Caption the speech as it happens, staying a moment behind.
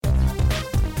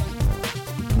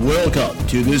Welcome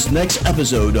to this next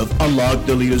episode of Unlock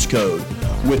the Leader's Code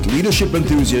with leadership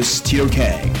enthusiast Tito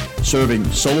Kang, serving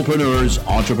solopreneurs,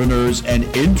 entrepreneurs, and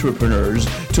intrapreneurs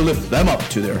to lift them up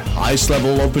to their highest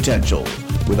level of potential.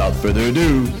 Without further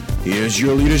ado, here's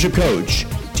your leadership coach,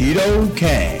 Tito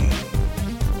Kang.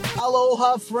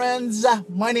 Aloha, friends.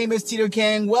 My name is Tito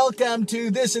Kang. Welcome to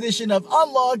this edition of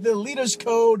Unlock the Leader's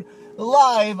Code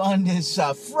live on this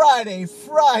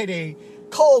Friday.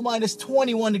 Cold, minus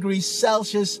 21 degrees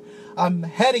Celsius. I'm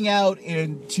heading out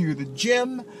into the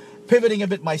gym, pivoting a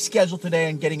bit my schedule today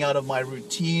and getting out of my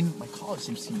routine. My collar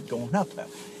seems to be going up.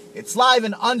 It's live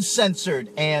and uncensored.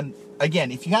 And again,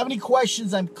 if you have any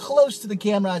questions, I'm close to the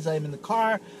camera as I'm in the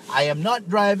car. I am not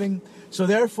driving. So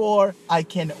therefore, I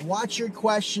can watch your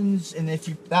questions. And if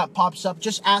that pops up,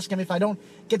 just ask them. If I don't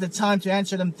get the time to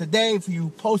answer them today, if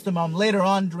you post them on later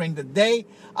on during the day,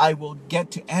 I will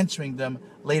get to answering them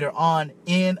later on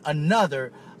in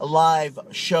another live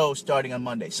show starting on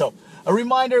Monday. So a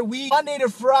reminder, we Monday to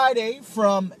Friday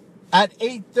from at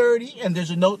 8:30, and there's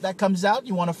a note that comes out.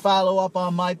 You want to follow up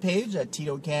on my page at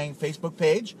Tito Kang Facebook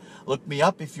page. Look me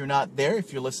up if you're not there,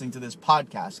 if you're listening to this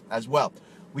podcast as well.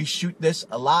 We shoot this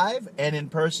live and in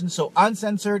person, so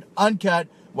uncensored, uncut,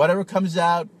 whatever comes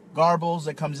out, garbles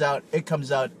that comes out, it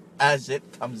comes out as it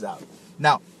comes out.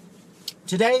 Now,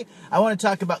 today, I want to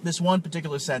talk about this one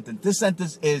particular sentence. This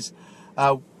sentence is,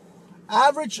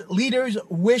 average leaders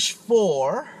wish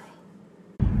for...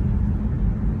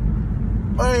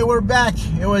 Hey, we're back.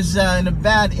 It was in a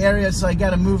bad area, so I got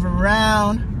to move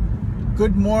around.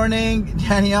 Good morning,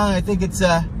 Danny Young. I think it's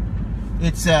a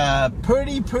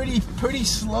pretty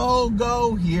slow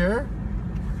go here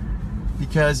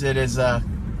because it is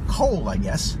cold, I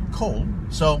guess. Cold.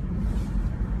 So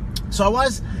I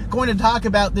was going to talk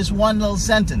about this one little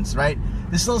sentence, right?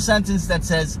 This little sentence that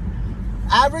says,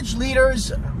 average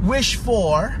leaders wish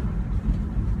for,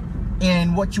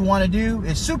 and what you want to do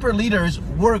is super leaders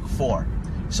work for.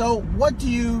 So what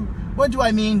do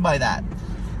I mean by that?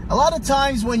 A lot of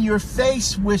times when you're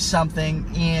faced with something,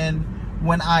 and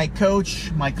when I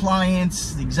coach my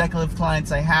clients, the executive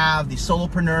clients I have, the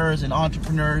solopreneurs and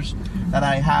entrepreneurs that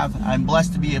I have, I'm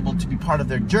blessed to be able to be part of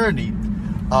their journey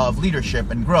of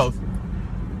leadership and growth.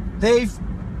 They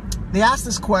ask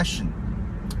this question.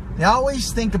 They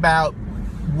always think about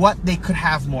what they could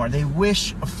have more. They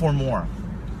wish for more.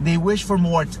 They wish for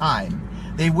more time.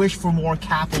 They wish for more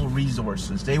capital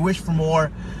resources. They wish for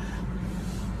more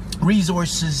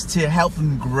resources to help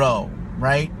them grow,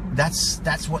 right?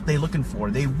 That's what they're looking for.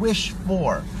 They wish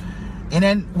for. And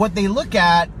then what they look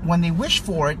at when they wish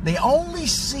for it, they only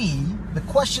see the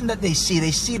question that they see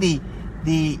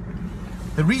the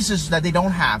resources that they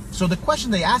don't have. So the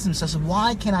question they ask themselves is,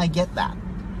 why can I get that?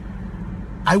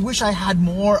 I wish I had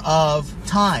more of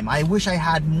time. I wish I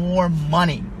had more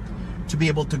money to be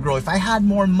able to grow. If I had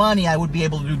more money, I would be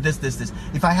able to do this.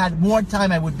 If I had more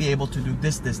time, I would be able to do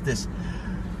this.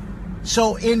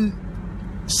 So in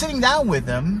sitting down with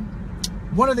them,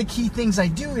 one of the key things I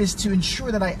do is to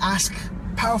ensure that I ask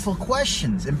powerful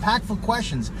questions, impactful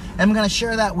questions. And I'm going to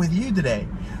share that with you today.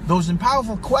 Those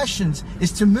powerful questions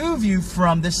is to move you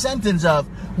from the sentence of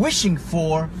wishing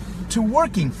for to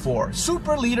working for.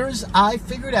 Super leaders, I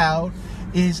figured out,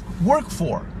 is work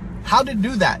for. How to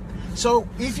do that. So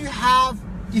if you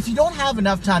don't have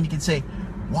enough time, you can say,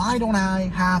 why don't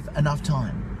I have enough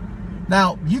time?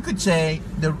 Now, you could say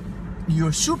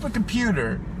your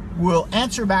supercomputer will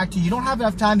answer back to you. You don't have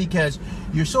enough time because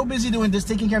you're so busy doing this,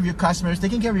 taking care of your customers,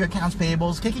 taking care of your accounts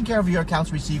payables, taking care of your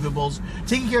accounts receivables,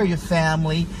 taking care of your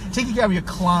family, taking care of your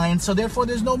clients. So therefore,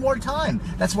 there's no more time.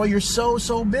 That's why you're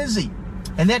so busy.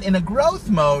 And then in a growth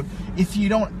mode, if you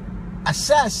don't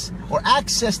assess or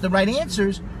access the right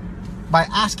answers by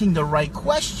asking the right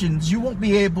questions, you won't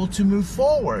be able to move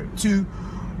forward, to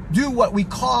do what we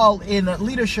call in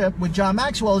leadership with John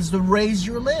Maxwell is to raise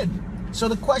your lid. So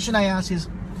the question I ask is,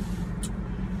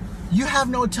 you have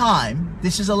no time.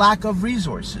 This is a lack of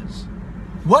resources.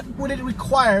 What would it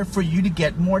require for you to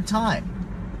get more time?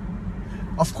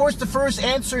 Of course, the first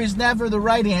answer is never the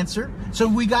right answer, so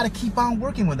we got to keep on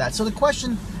working with that. So the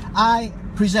question I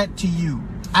present to you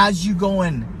as you go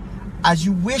in, as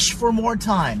you wish for more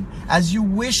time, as you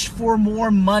wish for more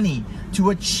money to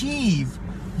achieve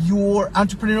your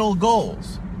entrepreneurial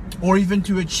goals, or even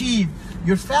to achieve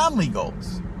your family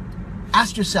goals,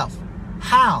 ask yourself,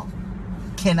 how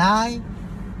can I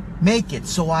make it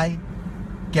so I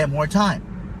get more time?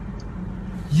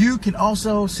 You can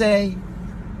also say,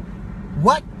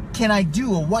 what can I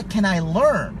do or what can I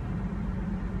learn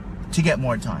to get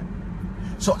more time?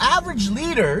 So average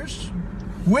leaders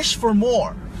wish for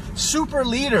more. Super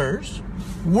leaders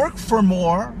work for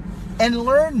more and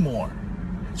learn more.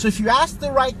 So if you ask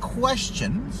the right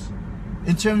questions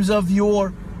in terms of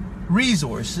your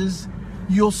resources,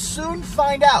 you'll soon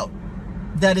find out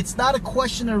that it's not a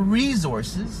question of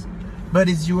resources, but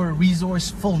it's your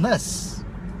resourcefulness.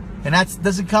 And that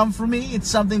doesn't come from me. It's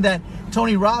something that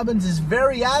Tony Robbins is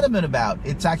very adamant about.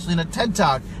 It's actually in a TED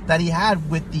Talk that he had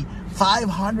with the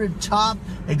 500 top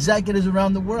executives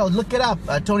around the world. Look it up,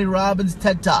 Tony Robbins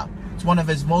TED Talk. It's one of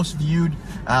his most viewed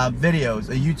videos,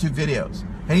 YouTube videos.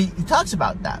 And he talks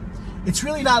about that. It's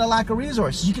really not a lack of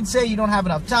resources. You can say you don't have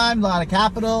enough time, a lot of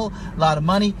capital, a lot of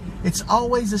money. It's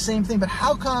always the same thing. But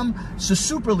how come the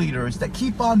super leaders that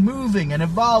keep on moving and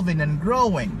evolving and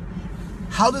growing,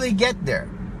 how do they get there?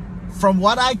 From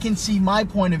what I can see, my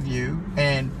point of view,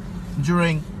 and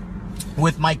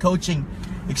with my coaching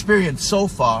experience so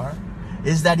far,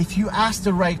 is that if you ask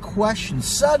the right question,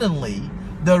 suddenly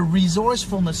the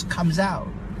resourcefulness comes out.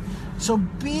 So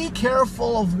be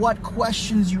careful of what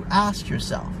questions you ask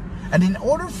yourself. And in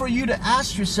order for you to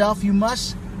ask yourself, you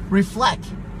must reflect.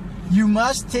 You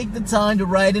must take the time to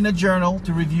write in a journal,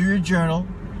 to review your journal,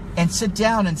 and sit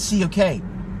down and see, okay,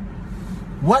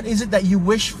 what is it that you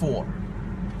wish for?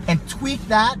 And tweak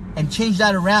that and change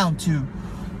that around to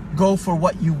go for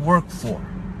what you work for.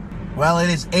 Well,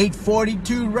 it is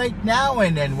 8:42 right now,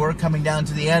 and we're coming down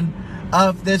to the end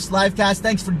of this live cast.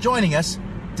 Thanks for joining us.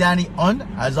 Danny Un,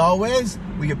 as always,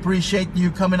 we appreciate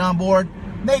you coming on board.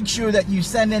 Make sure that you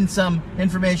send in some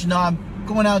information. Now, I'm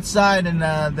going outside, and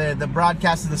the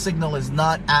broadcast of the signal is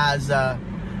not as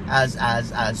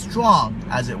strong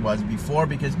as it was before,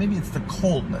 because maybe it's the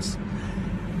coldness.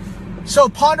 So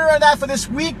ponder on that for this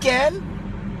weekend.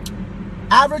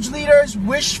 Average leaders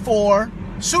wish for,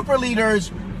 super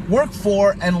leaders work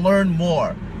for and learn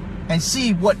more, and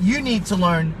see what you need to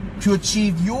learn to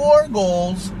achieve your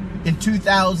goals in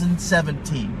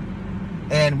 2017.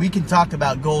 And we can talk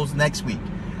about goals next week.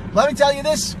 Let me tell you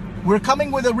this, we're coming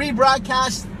with a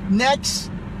rebroadcast next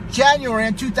January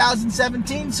in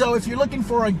 2017. So if you're looking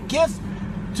for a gift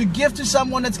to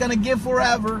someone that's going to give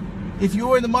forever, if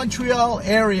you're in the Montreal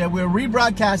area, we're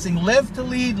rebroadcasting Live to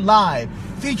Lead Live,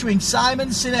 featuring Simon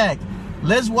Sinek,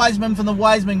 Liz Wiseman from the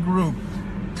Wiseman Group,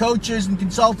 coaches and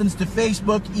consultants to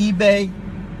Facebook, eBay,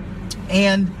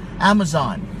 and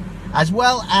Amazon, as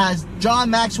well as John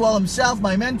Maxwell himself,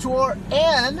 my mentor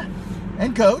and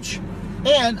coach,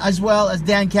 and as well as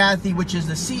Dan Cathy, which is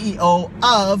the CEO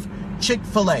of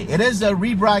Chick-fil-A. It is a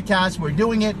rebroadcast. We're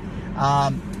doing it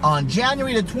on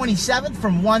January the 27th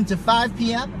from 1 to 5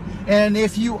 p.m. And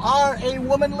if you are a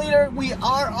woman leader, we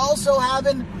are also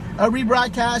having a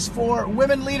rebroadcast for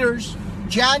women leaders,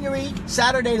 Saturday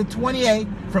the 28th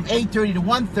from 8:30 to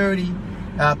 1:30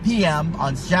 p.m.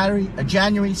 on Saturday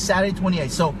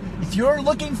 28th. So if you're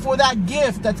looking for that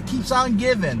gift that keeps on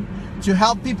giving to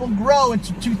help people grow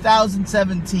into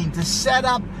 2017, to set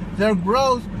up their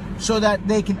growth so that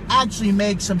they can actually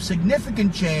make some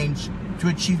significant change to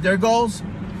achieve their goals,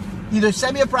 either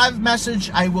send me a private message.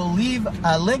 I will leave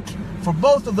a link for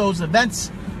both of those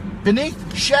events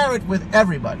beneath. Share it with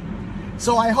everybody.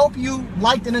 So I hope you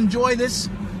liked and enjoyed this.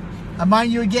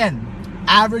 Mind you again,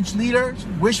 average leaders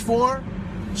wish for,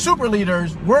 super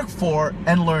leaders work for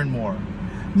and learn more.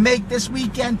 Make this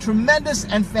weekend tremendous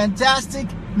and fantastic.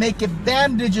 Make it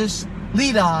bandages.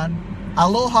 Lead on.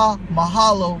 Aloha,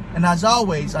 mahalo, and as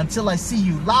always, until I see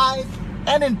you live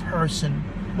and in person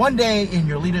one day in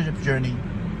your leadership journey,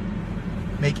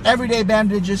 make everyday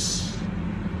bandages,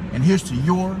 and here's to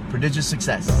your prodigious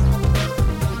success.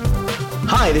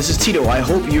 Hi, this is Tito. I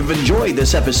hope you've enjoyed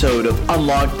this episode of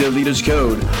Unlock the Leader's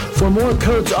Code. For more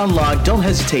codes to unlock, don't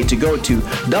hesitate to go to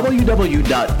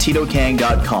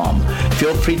www.titokang.com.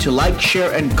 Feel free to like,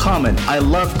 share, and comment. I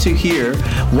love to hear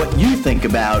what you think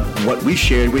about what we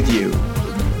shared with you.